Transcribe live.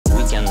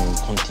can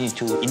continue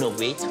to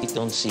innovate. We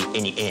don't see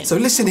any end. So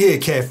listen here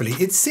carefully.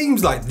 It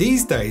seems like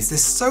these days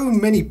there's so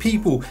many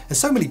people and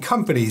so many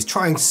companies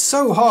trying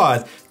so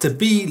hard to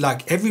be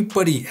like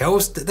everybody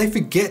else that they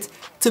forget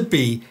to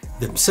be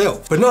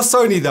themselves. But not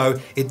Sony though.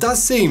 It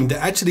does seem that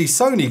actually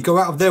Sony go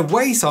out of their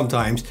way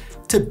sometimes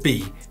to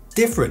be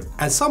different,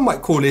 and some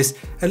might call this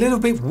a little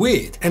bit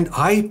weird, and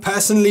I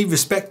personally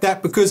respect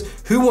that, because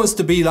who wants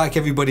to be like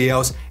everybody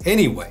else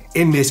anyway?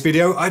 In this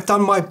video I've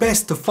done my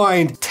best to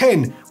find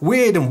 10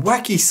 weird and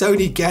wacky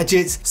Sony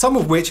gadgets, some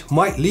of which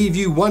might leave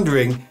you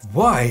wondering,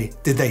 why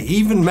did they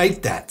even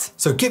make that?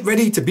 So get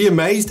ready to be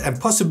amazed and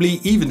possibly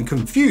even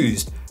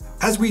confused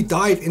as we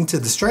dive into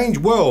the strange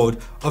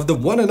world of the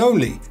one and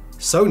only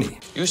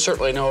Sony. You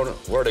certainly know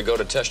where to go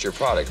to test your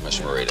product, Miss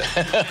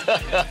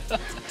Marita.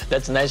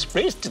 That's a nice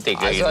place to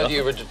take it. I thought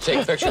you would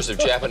take pictures of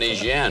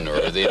Japanese yen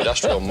or the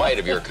industrial might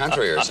of your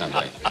country or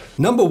something.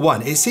 Number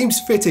one, it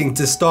seems fitting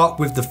to start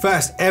with the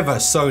first ever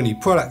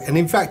Sony product. And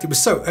in fact, it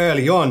was so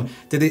early on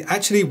that it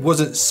actually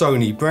wasn't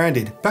Sony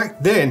branded.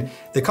 Back then,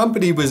 the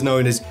company was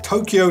known as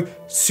Tokyo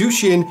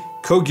Tsushin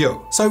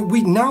Kogyo. So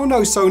we now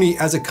know Sony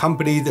as a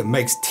company that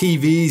makes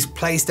TVs,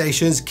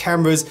 PlayStations,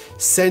 cameras,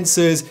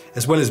 sensors,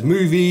 as well as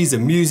movies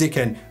and music,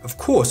 and of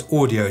course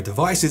audio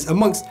devices,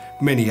 amongst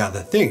many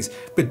other things.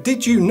 But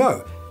did you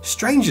know,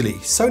 strangely,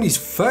 Sony's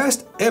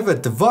first ever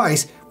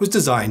device was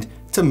designed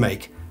to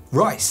make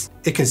rice.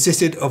 It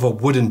consisted of a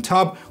wooden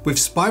tub with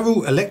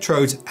spiral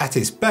electrodes at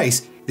its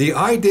base. The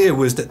idea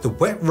was that the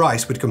wet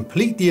rice would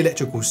complete the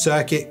electrical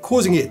circuit,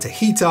 causing it to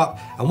heat up,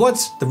 and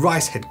once the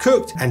rice had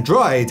cooked and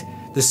dried,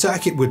 the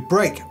circuit would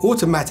break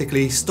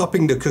automatically,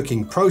 stopping the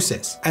cooking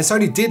process. And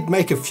Sony did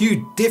make a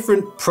few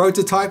different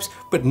prototypes,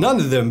 but none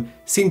of them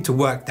seemed to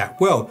work that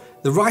well.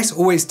 The rice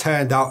always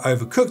turned out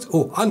overcooked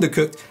or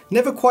undercooked,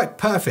 never quite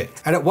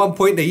perfect. And at one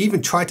point they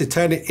even tried to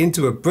turn it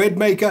into a bread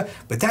maker,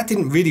 but that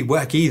didn't really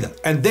work either.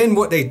 And then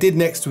what they did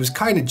next was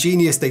kind of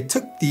genius. They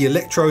took the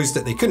electrodes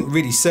that they couldn't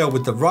really sell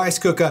with the rice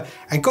cooker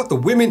and got the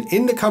women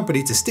in the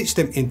company to stitch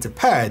them into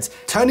pads,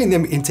 turning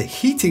them into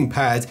heating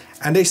pads,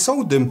 and they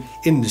sold them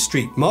in the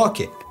street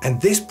market. And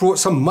this brought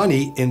some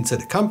money into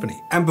the company.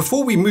 And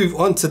before we move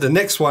on to the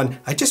next one,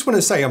 I just want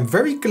to say I'm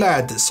very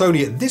glad that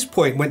Sony at this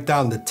point went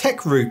down the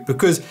tech route,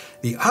 because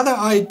the other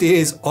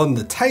ideas on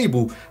the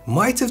table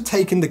might have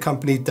taken the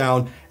company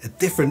down a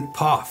different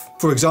path.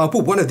 For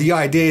example, one of the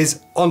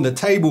ideas on the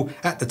table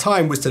at the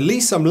time was to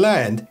lease some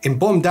land in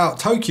bombed out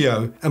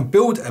Tokyo and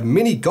build a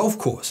mini golf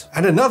course.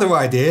 And another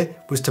idea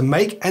was to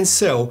make and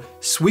sell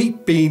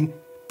sweet bean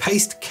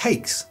paste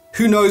cakes.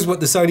 Who knows what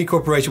the Sony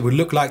Corporation would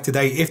look like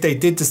today if they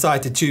did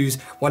decide to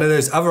choose one of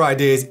those other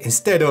ideas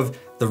instead of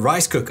the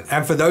rice cooker.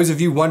 And for those of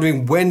you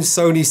wondering when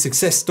Sony's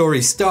success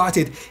story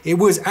started, it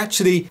was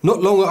actually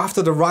not long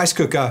after the rice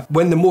cooker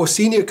when the more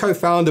senior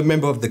co-founder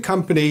member of the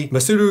company,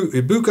 Masaru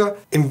Ibuka,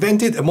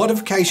 invented a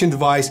modification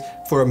device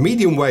for a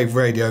medium wave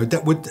radio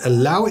that would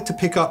allow it to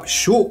pick up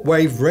short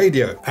wave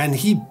radio. And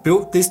he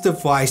built this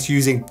device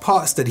using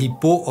parts that he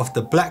bought off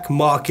the black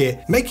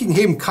market, making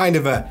him kind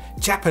of a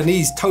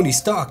Japanese Tony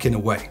Stark in a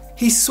way.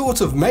 He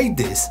sort of made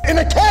this in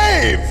a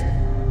cave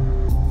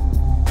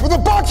with a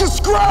box of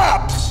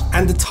scraps!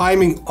 And the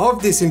timing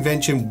of this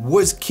invention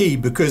was key,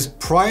 because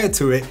prior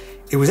to it,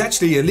 it was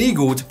actually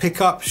illegal to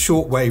pick up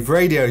shortwave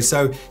radio,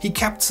 so he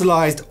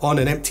capitalized on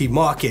an empty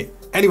market.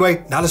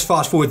 Anyway, now let's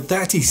fast forward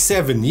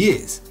 37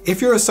 years.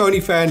 If you're a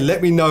Sony fan,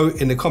 let me know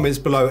in the comments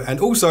below,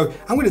 and also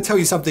I'm going to tell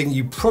you something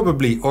you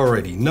probably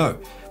already know.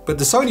 But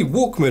the Sony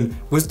Walkman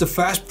was the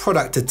first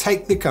product to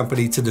take the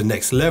company to the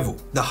next level,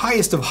 the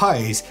highest of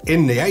highs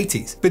in the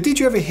 80s. But did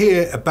you ever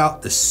hear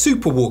about the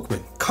Super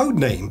Walkman,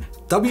 codename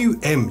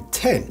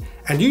WM10?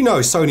 And you know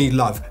Sony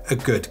love a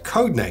good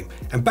codename,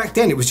 and back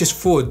then it was just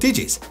 4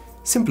 digits.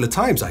 Simpler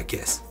times, I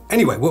guess.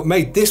 Anyway, what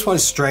made this one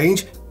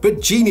strange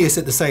but genius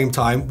at the same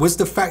time was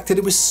the fact that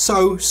it was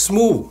so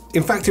small.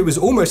 In fact, it was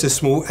almost as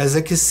small as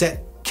a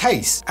cassette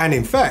case. And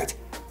in fact,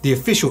 the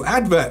official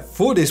advert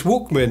for this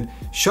Walkman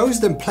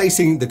shows them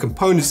placing the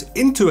components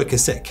into a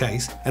cassette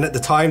case, and at the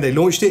time they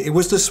launched it, it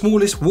was the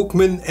smallest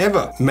Walkman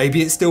ever.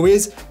 Maybe it still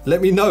is.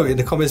 Let me know in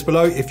the comments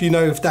below if you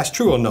know if that's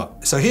true or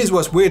not. So here's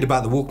what's weird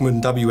about the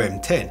Walkman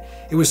WM10.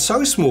 It was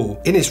so small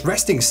in its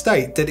resting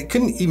state that it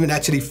couldn't even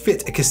actually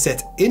fit a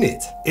cassette in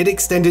it. It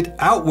extended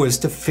outwards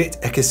to fit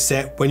a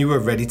cassette when you were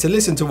ready to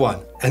listen to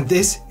one. And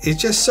this is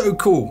just so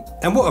cool.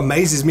 And what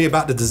amazes me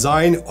about the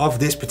design of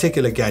this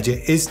particular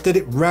gadget is that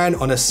it ran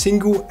on a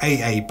single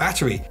AA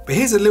battery. But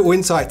here's a little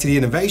insight to the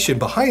innovation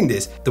behind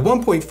this. The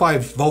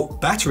 1.5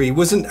 volt battery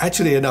wasn't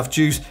actually enough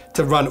juice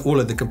to run all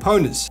of the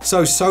components.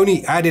 So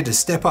Sony added a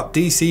step-up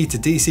DC to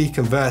DC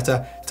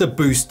converter to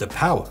boost the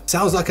power.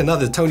 Sounds like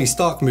another Tony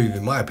Stark move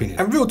in my opinion.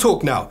 And real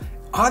talk now,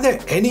 Are there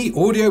any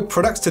audio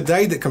products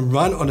today that can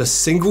run on a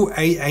single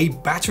AA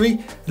battery?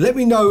 Let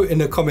me know in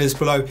the comments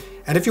below.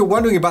 And if you're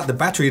wondering about the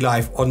battery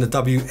life on the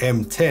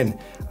WM10,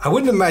 I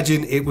wouldn't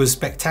imagine it was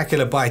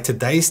spectacular by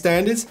today's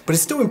standards, but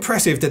it's still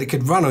impressive that it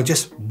could run on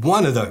just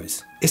one of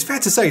those. It's fair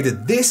to say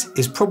that this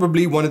is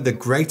probably one of the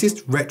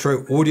greatest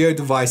retro audio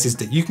devices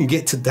that you can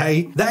get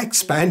today. That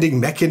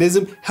expanding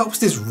mechanism helps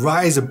this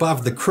rise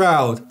above the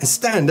crowd and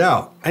stand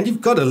out, and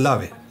you've got to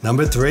love it.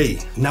 Number 3.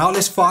 Now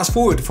let's fast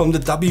forward from the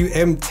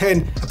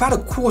WM10 about a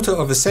quarter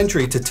of a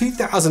century to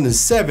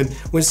 2007,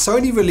 when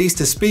Sony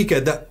released a speaker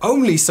that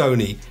only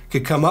Sony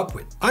could come up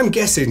with. I'm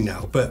guessing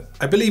now, but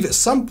I believe at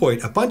some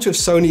point a bunch of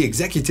Sony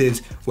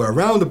executives were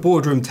around the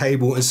boardroom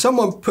table and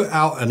someone put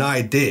out an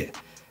idea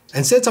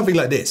and said something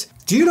like this: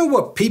 do you know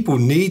what people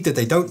need that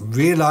they don't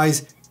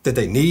realize that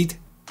they need?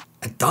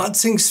 A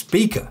dancing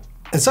speaker.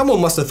 And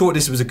someone must have thought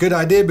this was a good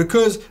idea,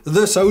 because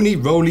the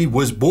Sony Rollei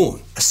was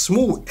born. A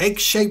small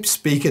egg-shaped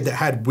speaker that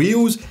had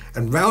wheels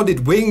and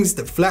rounded wings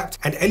that flapped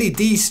and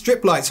LED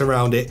strip lights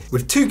around it,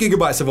 with 2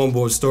 GB of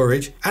onboard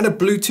storage and a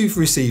Bluetooth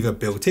receiver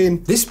built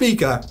in. This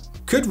speaker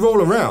could roll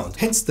around,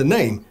 hence the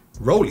name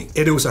Rollei.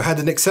 It also had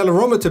an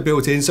accelerometer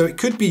built in, so it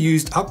could be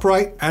used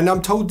upright, and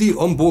I'm told the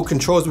onboard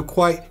controls were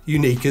quite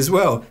unique as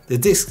well. The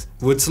discs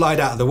would slide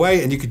out of the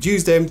way and you could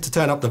use them to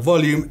turn up the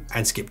volume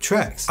and skip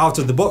tracks. Out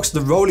of the box, the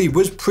Rollei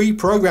was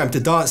pre-programmed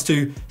to dance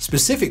to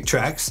specific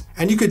tracks,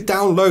 and you could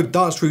download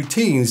dance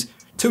routines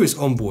to its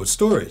onboard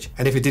storage.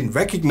 And if it didn't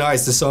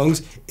recognize the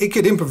songs, it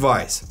could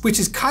improvise, which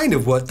is kind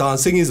of what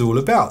dancing is all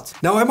about.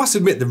 Now, I must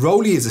admit, the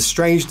Rollei is a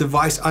strange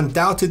device,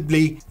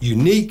 undoubtedly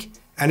unique,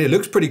 and it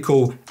looks pretty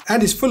cool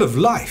and is full of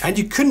life. And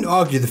you couldn't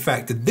argue the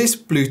fact that this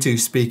Bluetooth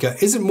speaker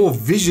isn't more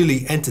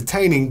visually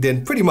entertaining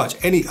than pretty much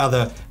any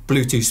other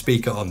Bluetooth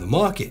speaker on the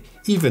market,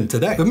 even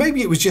today. But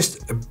maybe it was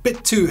just a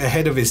bit too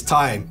ahead of its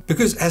time,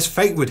 because as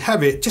fate would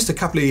have it, just a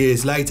couple of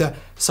years later,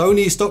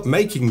 Sony stopped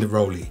making the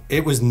Rollei.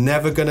 It was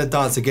never gonna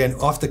dance again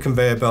off the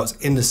conveyor belts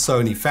in the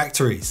Sony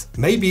factories.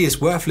 Maybe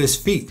its worthless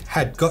feet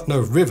had got no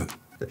rhythm.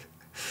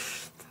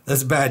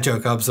 That's a bad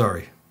joke, I'm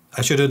sorry.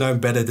 I should have known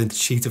better than to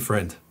cheat a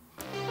friend.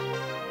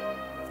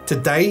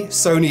 Today,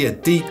 Sony are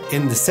deep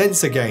in the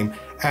sensor game,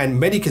 and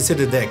many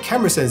consider their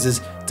camera sensors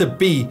to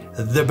be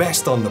the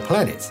best on the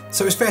planet.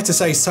 So it's fair to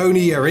say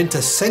Sony are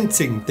into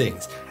sensing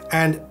things.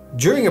 And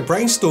during a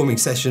brainstorming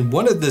session,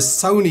 one of the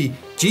Sony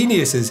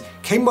geniuses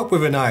came up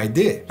with an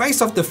idea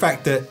based off the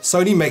fact that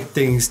Sony make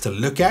things to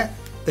look at,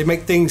 they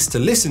make things to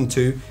listen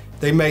to,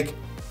 they make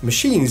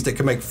machines that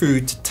can make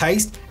food to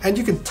taste, and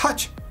you can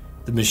touch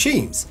the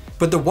machines.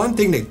 But the one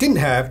thing they didn't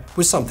have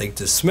was something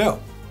to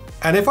smell.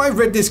 And if I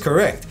read this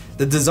correct,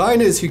 the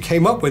designers who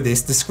came up with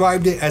this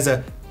described it as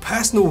a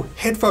personal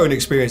headphone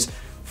experience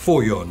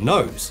for your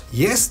nose.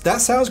 Yes, that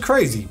sounds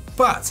crazy,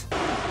 but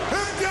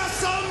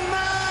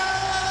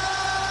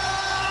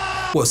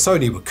what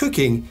Sony were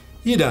cooking,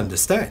 you'd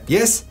understand.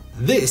 Yes,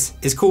 this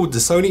is called the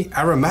Sony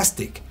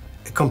Aromastic,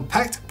 a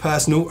compact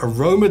personal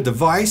aroma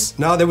device.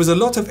 Now, there was a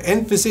lot of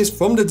emphasis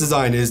from the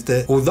designers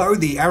that although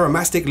the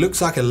Aromastic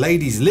looks like a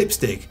lady's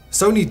lipstick,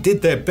 Sony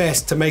did their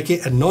best to make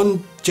it a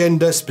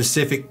non-gender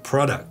specific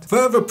product.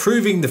 Further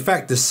proving the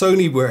fact that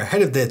Sony were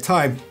ahead of their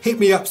time, hit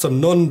me up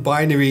some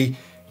non-binary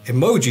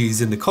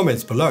emojis in the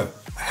comments below.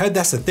 I heard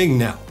that's a thing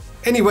now.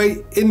 Anyway,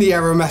 in the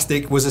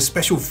Aromastic was a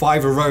special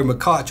 5 aroma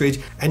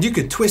cartridge, and you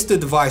could twist the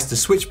device to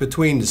switch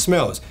between the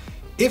smells.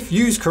 If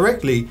used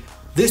correctly,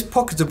 this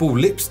pocketable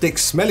lipstick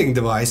smelling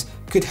device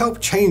could help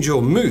change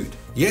your mood.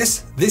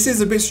 Yes, this is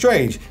a bit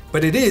strange,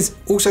 but it is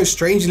also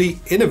strangely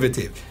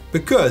innovative,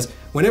 because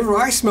whenever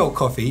I smell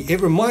coffee,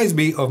 it reminds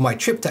me of my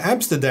trip to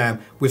Amsterdam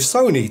with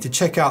Sony to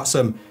check out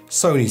some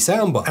Sony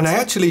soundbars. And I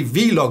actually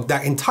vlogged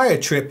that entire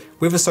trip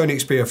with a Sony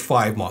Xperia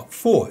 5 Mark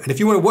IV. And if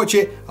you want to watch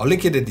it, I'll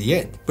link it at the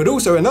end. But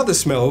also another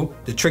smell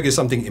that triggers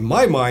something in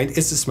my mind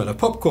is the smell of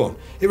popcorn.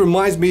 It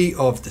reminds me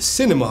of the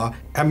cinema,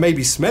 and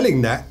maybe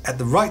smelling that at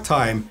the right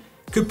time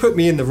could put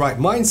me in the right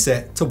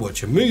mindset to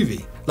watch a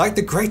movie. Like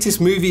the greatest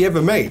movie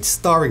ever made,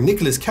 starring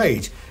Nicolas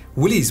Cage,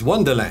 Willy's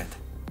Wonderland.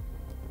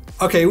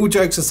 Okay, all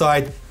jokes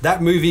aside,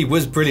 that movie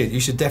was brilliant. You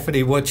should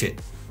definitely watch it.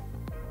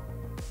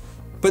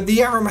 But the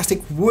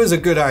Aromastic was a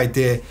good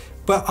idea,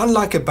 but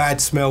unlike a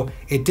bad smell,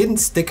 it didn't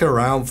stick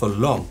around for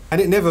long, and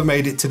it never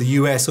made it to the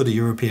US or the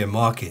European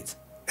market.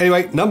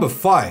 Anyway, number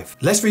 5.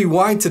 Let's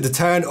rewind to the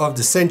turn of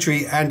the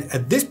century, and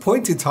at this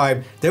point in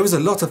time, there was a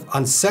lot of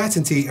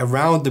uncertainty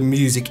around the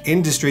music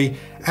industry,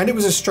 and it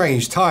was a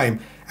strange time.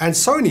 And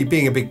Sony,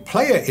 being a big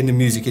player in the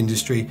music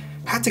industry,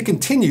 had to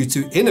continue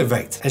to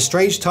innovate. And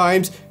strange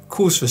times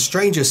calls for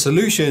stranger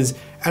solutions,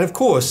 and of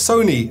course,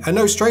 Sony are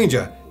no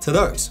stranger to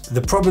those.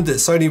 The problem that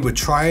Sony were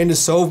trying to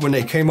solve when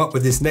they came up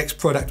with this next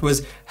product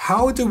was,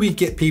 how do we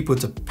get people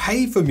to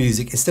pay for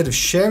music instead of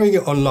sharing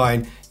it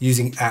online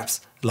using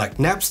apps like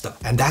Napster?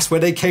 And that's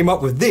where they came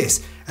up with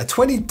this, a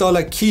 $20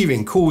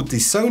 keyring called the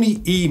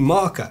Sony E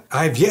Marker.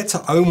 I have yet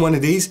to own one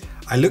of these.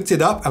 I looked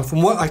it up, and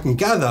from what I can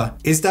gather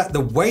is that the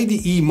way the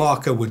E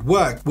marker would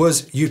work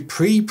was you'd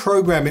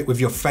pre-program it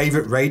with your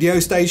favorite radio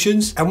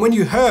stations, and when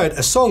you heard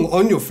a song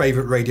on your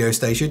favorite radio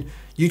station,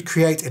 you'd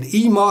create an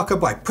E marker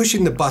by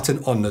pushing the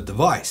button on the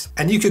device.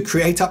 And you could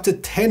create up to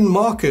 10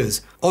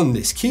 markers on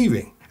this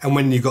keyring. And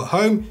when you got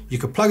home, you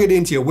could plug it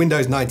into your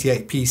Windows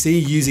 98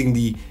 PC using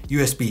the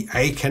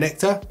USB-A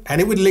connector, and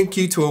it would link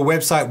you to a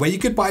website where you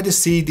could buy the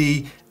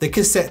CD, the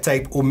cassette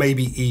tape, or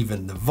maybe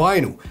even the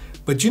vinyl.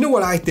 But do you know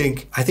what I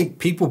think? I think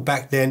people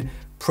back then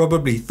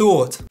probably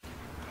thought,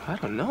 I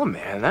don't know,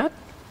 man, that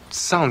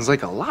sounds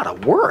like a lot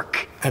of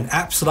work. And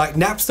apps like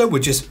Napster were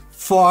just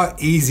far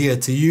easier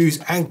to use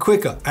and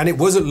quicker. And it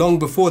wasn't long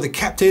before the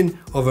captain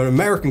of an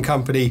American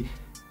company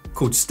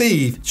called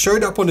Steve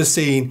showed up on the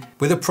scene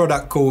with a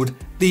product called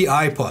the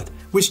iPod,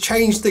 which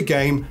changed the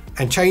game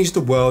and changed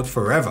the world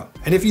forever.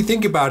 And if you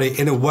think about it,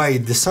 in a way,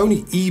 the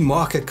Sony E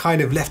marker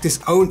kind of left its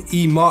own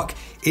E mark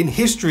in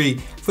history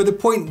for the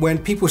point when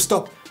people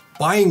stopped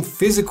buying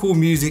physical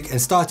music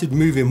and started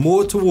moving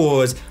more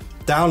towards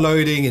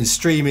downloading and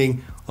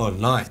streaming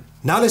online.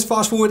 Now let's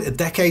fast forward a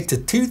decade to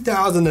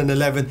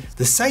 2011,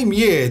 the same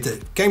year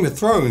that Game of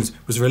Thrones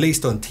was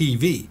released on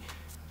TV.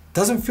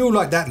 Doesn't feel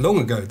like that long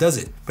ago, does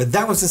it? But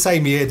that was the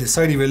same year that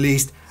Sony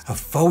released a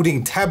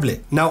folding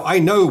tablet. Now I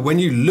know when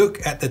you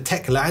look at the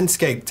tech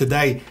landscape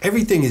today,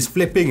 everything is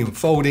flipping and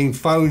folding: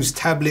 phones,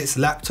 tablets,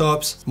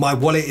 laptops. My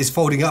wallet is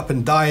folding up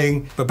and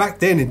dying. But back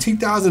then in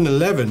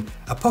 2011,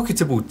 a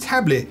pocketable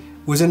tablet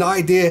was an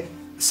idea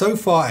so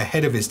far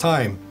ahead of its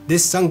time.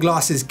 This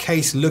sunglasses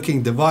case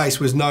looking device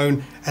was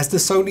known as the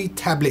Sony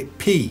Tablet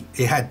P.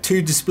 It had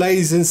 2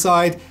 displays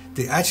inside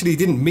that actually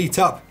didn't meet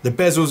up. The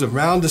bezels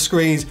around the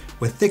screens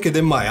were thicker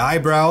than my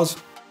eyebrows.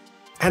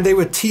 And they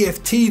were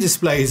TFT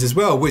displays as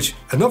well, which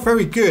are not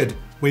very good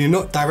when you're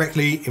not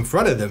directly in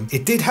front of them.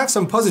 It did have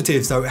some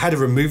positives though. It had a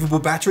removable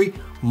battery,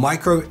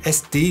 micro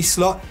SD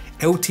slot,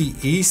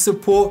 LTE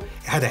support,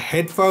 it had a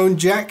headphone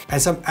jack, and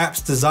some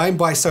apps designed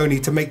by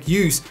Sony to make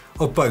use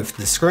of both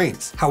the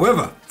screens.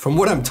 However, from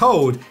what I'm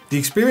told, the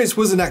experience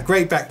wasn't that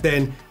great back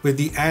then with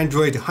the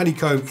Android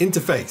honeycomb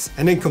interface,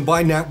 and then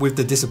combine that with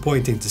the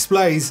disappointing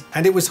displays,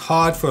 and it was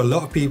hard for a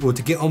lot of people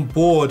to get on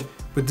board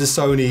with the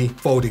Sony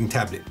folding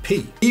tablet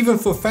P. Even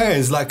for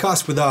fans like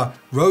us with our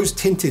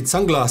rose-tinted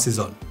sunglasses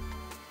on.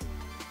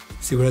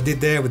 See what I did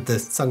there with the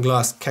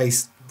sunglass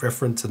case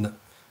reference and the...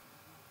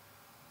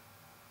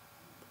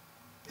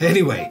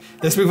 Anyway,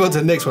 let's move on to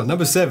the next one,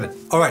 number 7.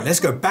 All right,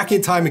 let's go back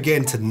in time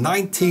again to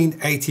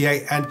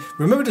 1988. And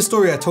remember the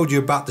story I told you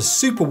about the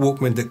Super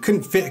Walkman that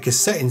couldn't fit a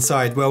cassette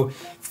inside? Well,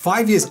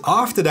 5 years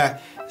after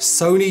that,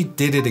 Sony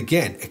did it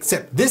again,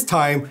 except this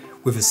time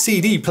with a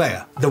CD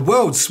player. The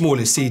world's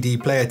smallest CD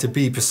player to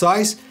be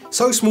precise.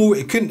 So small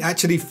it couldn't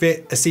actually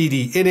fit a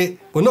CD in it.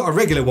 Well, not a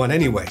regular one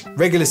anyway.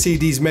 Regular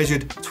CDs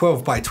measured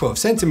 12 by 12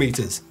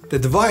 centimeters. The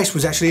device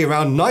was actually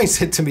around 9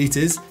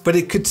 centimeters, but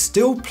it could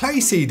still play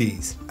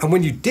CDs. And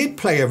when you did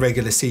play a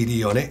regular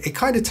CD on it, it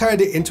kind of turned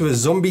it into a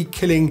zombie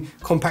killing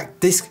compact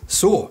disc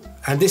saw.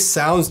 And this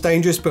sounds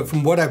dangerous, but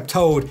from what I'm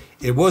told,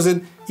 it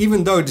wasn't,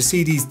 even though the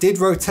CDs did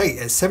rotate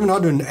at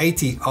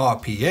 780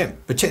 RPM.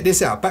 But check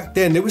this out, back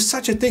then there was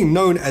such a thing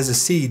known as a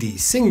CD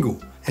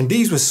single. And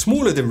these were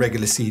smaller than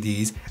regular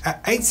CDs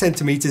at 8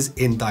 centimeters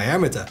in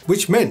diameter,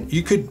 which meant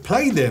you could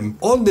play them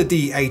on the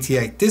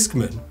D88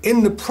 Discman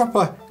in the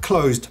proper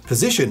closed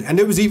position. And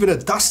there was even a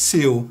dust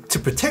seal to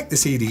protect the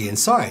CD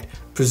inside.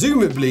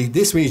 Presumably,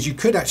 this means you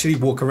could actually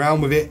walk around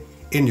with it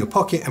in your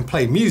pocket and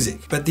play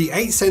music. But the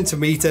 8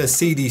 centimeter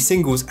CD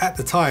singles at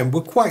the time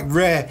were quite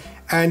rare,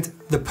 and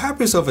the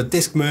purpose of a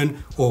Discman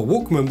or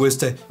Walkman was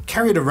to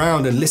carry it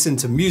around and listen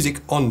to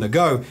music on the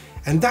go.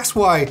 And that's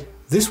why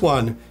this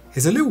one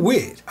is a little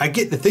weird. I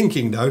get the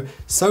thinking though.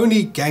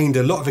 Sony gained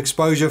a lot of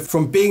exposure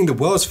from being the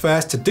world's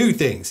first to do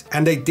things,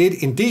 and they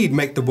did indeed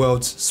make the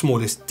world's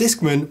smallest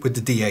Discman with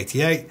the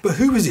D88, but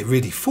who was it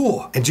really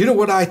for? And do you know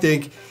what I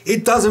think?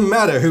 It doesn't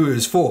matter who it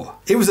was for.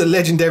 It was a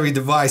legendary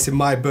device in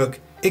my book.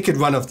 It could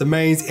run off the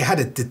mains, it had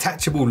a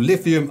detachable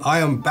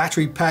lithium-ion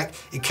battery pack,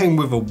 it came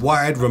with a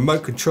wired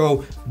remote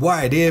control,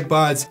 wired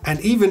earbuds, and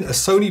even a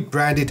Sony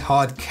branded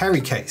hard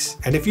carry case.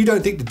 And if you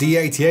don't think the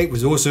D88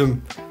 was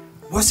awesome,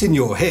 what's in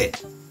your head?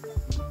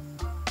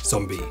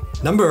 Zombie.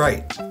 Number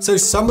 8. So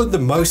some of the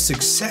most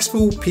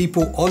successful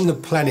people on the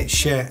planet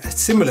share a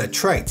similar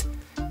trait.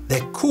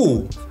 They're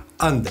cool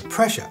under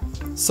pressure.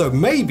 So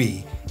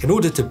maybe in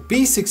order to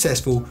be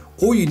successful,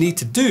 all you need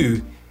to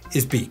do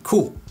is be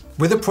cool.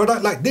 With a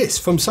product like this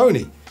from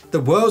Sony, the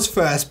world's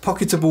first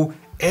pocketable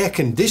air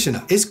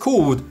conditioner. It's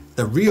called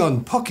the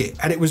Reon Pocket,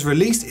 and it was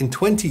released in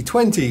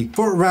 2020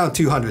 for around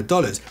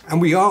 $200. And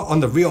we are on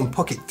the Reon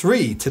Pocket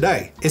 3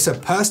 today. It's a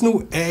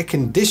personal air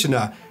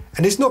conditioner,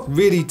 and it's not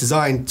really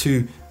designed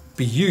to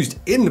be used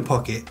in the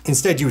pocket.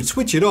 Instead, you would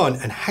switch it on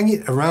and hang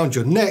it around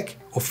your neck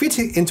or fit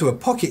it into a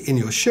pocket in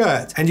your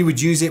shirt, and you would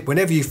use it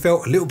whenever you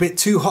felt a little bit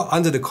too hot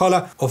under the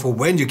collar or for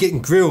when you're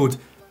getting grilled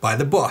by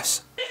the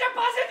boss.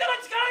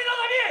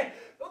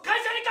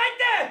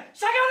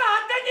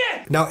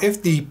 Now,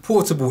 if the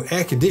portable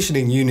air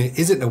conditioning unit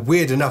isn't a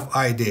weird enough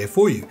idea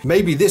for you,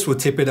 maybe this will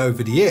tip it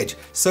over the edge.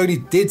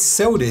 Sony did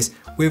sell this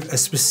with a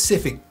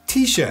specific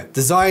t-shirt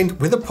designed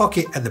with a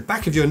pocket at the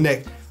back of your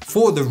neck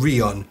for the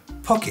Rion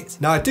pocket.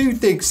 Now, I do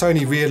think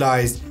Sony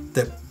realized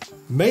that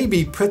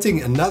maybe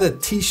putting another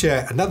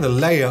t-shirt, another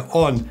layer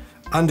on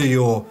under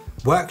your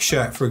work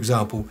shirt, for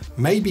example,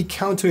 may be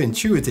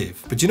counterintuitive.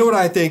 But you know what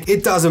I think?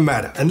 It doesn't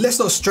matter. And let's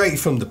not stray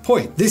from the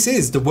point. This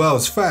is the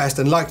world's first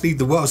and likely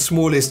the world's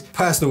smallest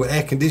personal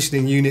air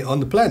conditioning unit on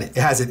the planet.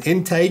 It has an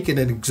intake and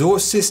an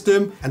exhaust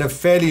system and a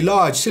fairly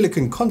large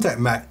silicone contact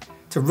mat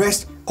to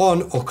rest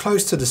on or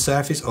close to the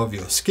surface of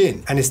your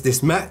skin. And it's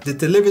this mat that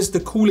delivers the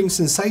cooling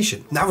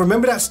sensation. Now,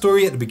 remember that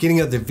story at the beginning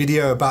of the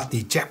video about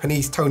the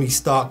Japanese Tony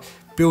Stark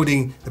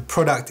building the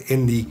product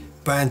in the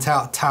burnt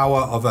out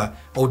tower of an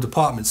old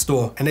department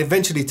store and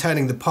eventually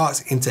turning the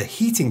parts into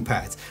heating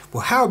pads?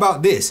 Well, how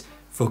about this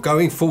for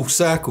going full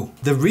circle?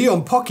 The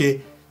Rion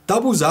Pocket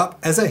doubles up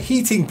as a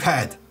heating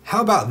pad.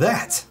 How about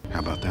that? How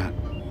about that?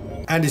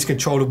 And is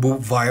controllable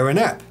via an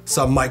app.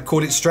 Some might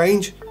call it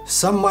strange,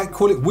 some might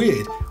call it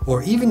weird,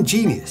 or even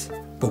genius.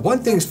 But one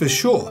thing's for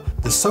sure,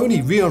 the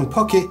Sony Rion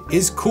Pocket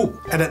is cool.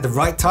 And at the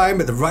right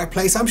time, at the right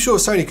place, I'm sure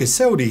Sony could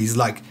sell these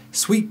like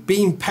sweet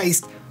bean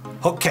paste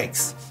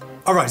hotcakes.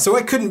 Alright, so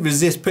I couldn't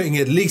resist putting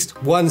at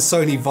least one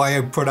Sony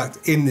Vaio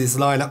product in this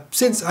lineup,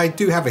 since I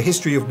do have a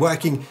history of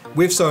working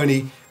with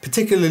Sony,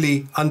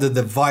 particularly under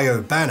the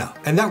Vaio banner.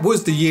 And that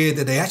was the year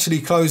that they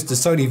actually closed the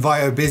Sony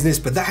Vaio business,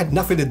 but that had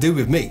nothing to do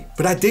with me.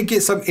 But I did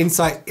get some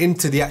insight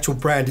into the actual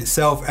brand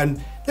itself, and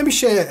let me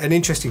share an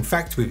interesting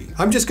fact with you.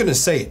 I'm just gonna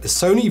say it, the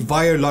Sony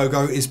Vaio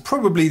logo is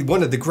probably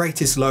one of the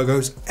greatest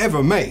logos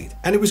ever made.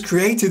 And it was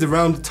created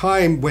around the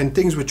time when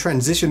things were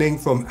transitioning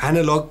from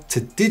analog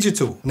to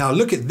digital. Now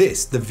look at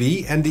this, the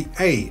V and the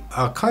A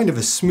are kind of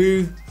a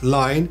smooth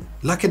line,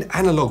 like an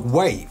analog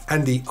wave.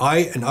 And the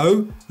I and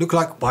O look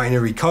like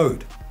binary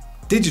code.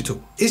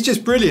 Digital. It's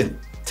just brilliant.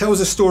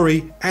 Tells a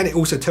story, and it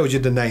also tells you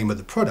the name of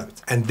the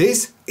product. And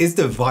this is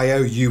the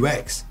Vaio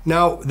UX.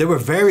 Now, there were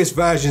various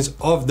versions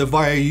of the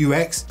Vaio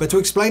UX, but to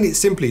explain it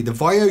simply, the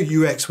Vaio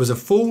UX was a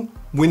full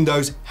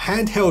Windows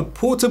handheld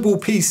portable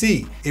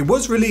PC. It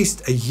was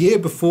released a year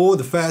before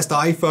the first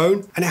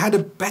iPhone, and it had a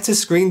better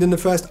screen than the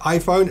first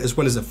iPhone, as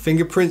well as a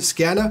fingerprint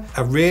scanner,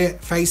 a rear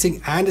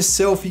facing and a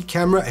selfie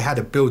camera. It had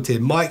a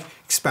built-in mic,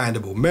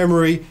 expandable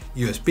memory,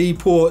 USB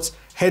ports,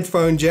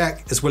 headphone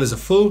jack, as well as a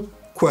full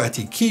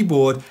QWERTY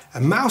keyboard, a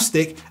mouse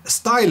stick, a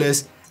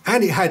stylus,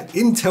 and it had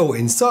Intel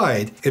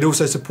inside. It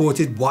also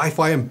supported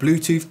Wi-Fi and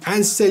Bluetooth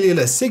and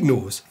cellular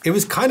signals. It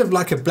was kind of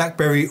like a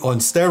BlackBerry on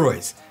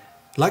steroids,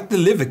 like the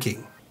Liver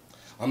King.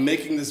 I'm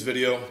making this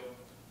video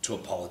to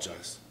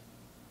apologize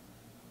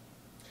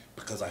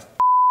because I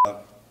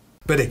up.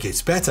 But it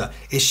gets better.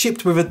 It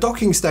shipped with a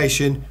docking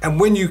station, and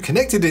when you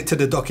connected it to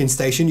the docking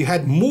station, you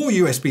had more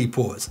USB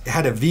ports. It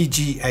had a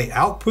VGA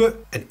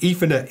output, an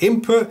Ethernet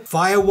input,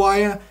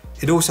 FireWire.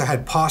 It also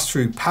had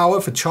pass-through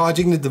power for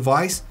charging the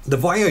device. The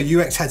Vaio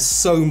UX had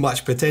so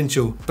much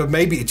potential, but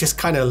maybe it just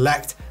kind of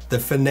lacked the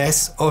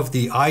finesse of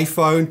the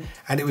iPhone,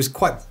 and it was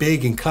quite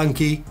big and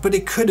clunky, but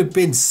it could have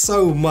been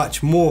so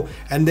much more.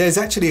 And there's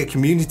actually a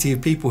community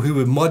of people who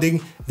were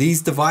modding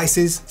these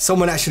devices.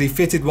 Someone actually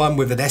fitted one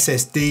with an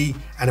SSD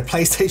and a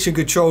PlayStation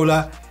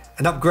controller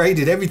and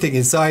upgraded everything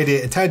inside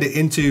it and turned it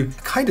into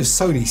a kind of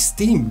Sony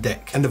Steam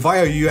Deck. And the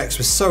Vaio UX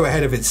was so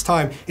ahead of its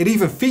time, it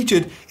even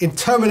featured in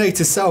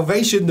Terminator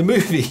Salvation, the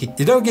movie.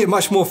 You don't get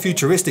much more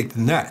futuristic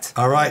than that.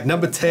 All right,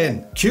 number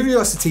 10.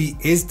 Curiosity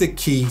is the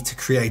key to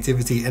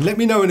creativity. And let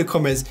me know in the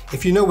comments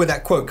if you know where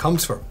that quote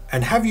comes from.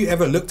 And have you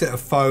ever looked at a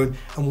phone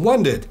and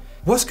wondered,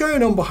 what's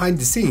going on behind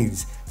the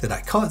scenes that I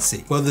can't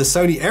see? Well, the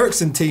Sony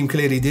Ericsson team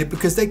clearly did,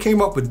 because they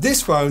came up with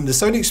this phone, the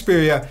Sony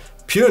Xperia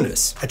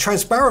Pureness, a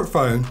transparent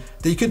phone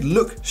that you could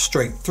look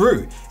straight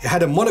through. It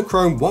had a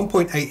monochrome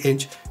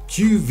 1.8-inch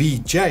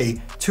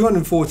QVJ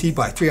 240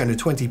 by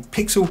 320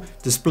 pixel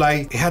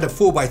display. It had a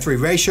 4:3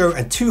 ratio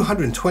and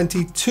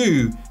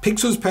 222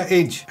 pixels per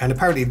inch. And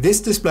apparently this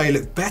display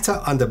looked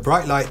better under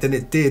bright light than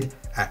it did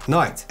at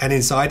night. And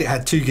inside it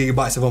had 2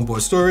 GB of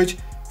onboard storage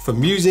for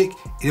music.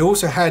 It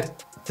also had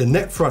the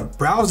NetFront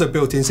browser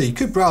built in, so you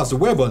could browse the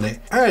web on it,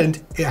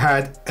 and it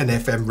had an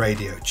FM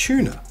radio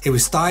tuner. It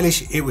was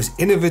stylish, it was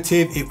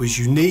innovative, it was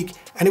unique,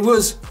 and it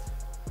was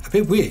a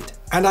bit weird.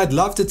 And I'd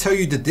love to tell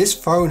you that this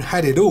phone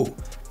had it all,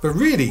 but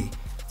really,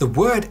 the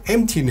word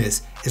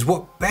emptiness is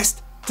what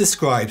best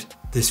describes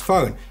this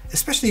phone,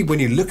 especially when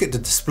you look at the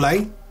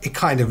display. It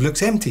kind of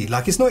looks empty,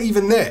 like it's not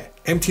even there.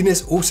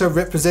 Emptiness also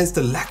represents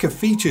the lack of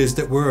features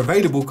that were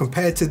available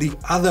compared to the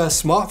other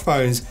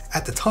smartphones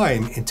at the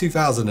time in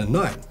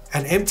 2009.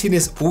 And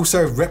emptiness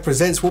also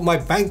represents what my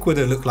bank would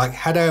have looked like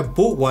had I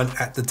bought one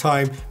at the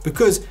time,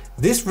 because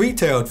this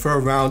retailed for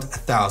around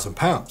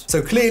 £1,000.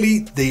 So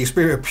clearly the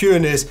Xperia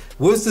Pureness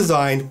was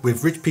designed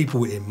with rich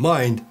people in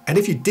mind. And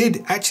if you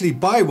did actually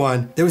buy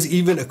one, there was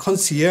even a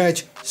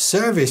concierge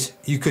service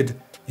you could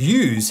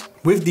use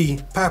with the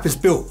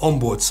purpose-built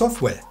onboard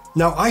software.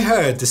 Now, I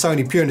heard the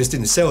Sony purists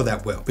didn't sell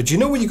that well, but you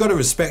know what you gotta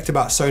respect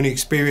about Sony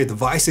Xperia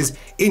devices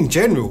in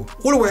general?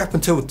 All the way up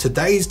until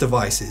today's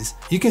devices,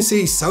 you can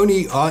see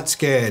Sony aren't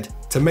scared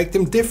to make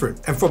them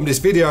different. And from this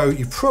video,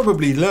 you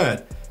probably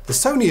learned that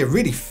Sony are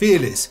really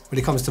fearless when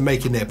it comes to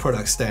making their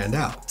products stand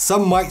out.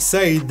 Some might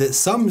say that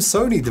some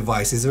Sony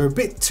devices are a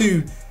bit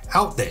too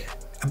out there,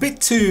 a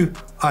bit too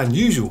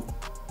unusual,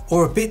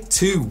 or a bit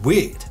too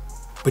weird.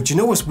 But you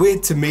know what's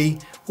weird to me?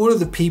 All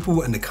of the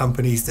people and the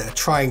companies that are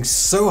trying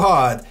so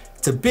hard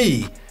to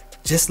be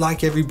just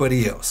like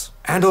everybody else.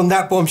 And on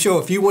that bombshell,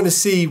 if you want to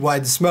see why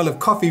the smell of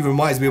coffee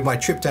reminds me of my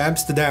trip to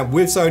Amsterdam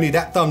with Sony,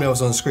 that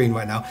thumbnail's on screen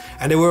right now.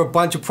 And there were a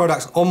bunch of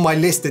products on my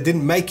list that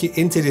didn't make it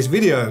into this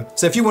video.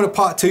 So if you want a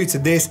part 2 to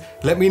this,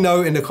 let me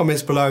know in the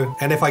comments below.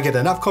 And if I get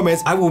enough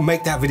comments, I will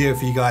make that video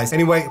for you guys.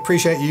 Anyway,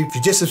 appreciate you. If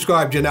you just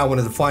subscribed, you're now one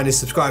of the finest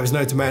subscribers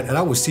known to man, and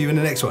I will see you in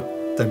the next one.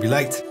 Don't be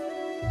late.